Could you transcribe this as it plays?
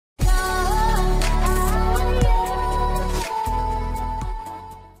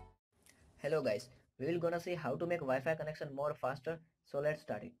we will gonna see how to make Wi-Fi connection more faster. So let's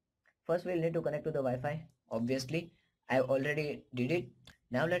start it. First we'll need to connect to the Wi-Fi. Obviously, I already did it.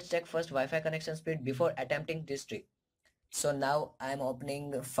 Now let's check first Wi-Fi connection speed before attempting this trick. So now I'm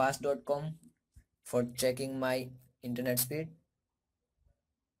opening fast.com for checking my internet speed.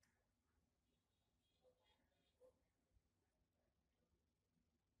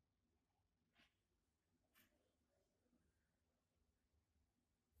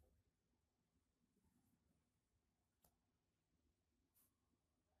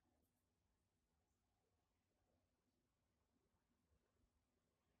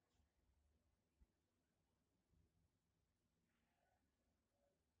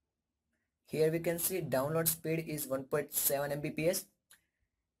 Here we can see download speed is 1.7 Mbps.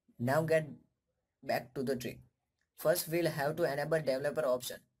 Now get back to the trick. First we'll have to enable developer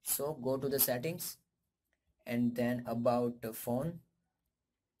option. So go to the settings and then about the phone.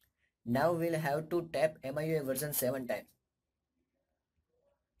 Now we'll have to tap MIUI version 7 times.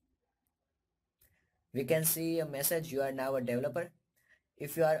 We can see a message you are now a developer.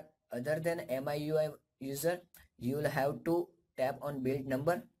 If you are other than MIUI user, you will have to tap on build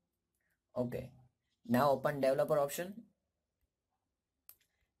number. Okay. Now open developer option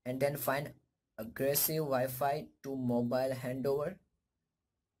and then find aggressive Wi-Fi to mobile handover.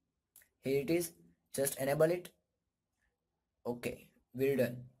 Here it is. Just enable it. Okay, we're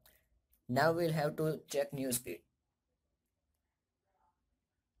done. Now we'll have to check new speed.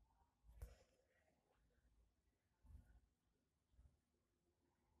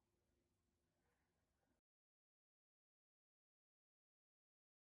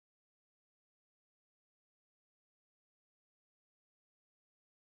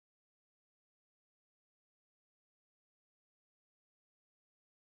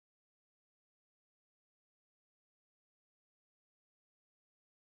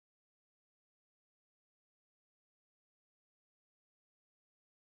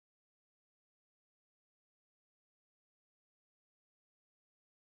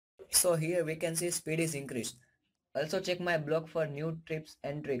 So here we can see speed is increased. Also check my blog for new tips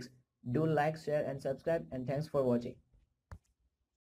and tricks. Do like, share and subscribe, and thanks for watching.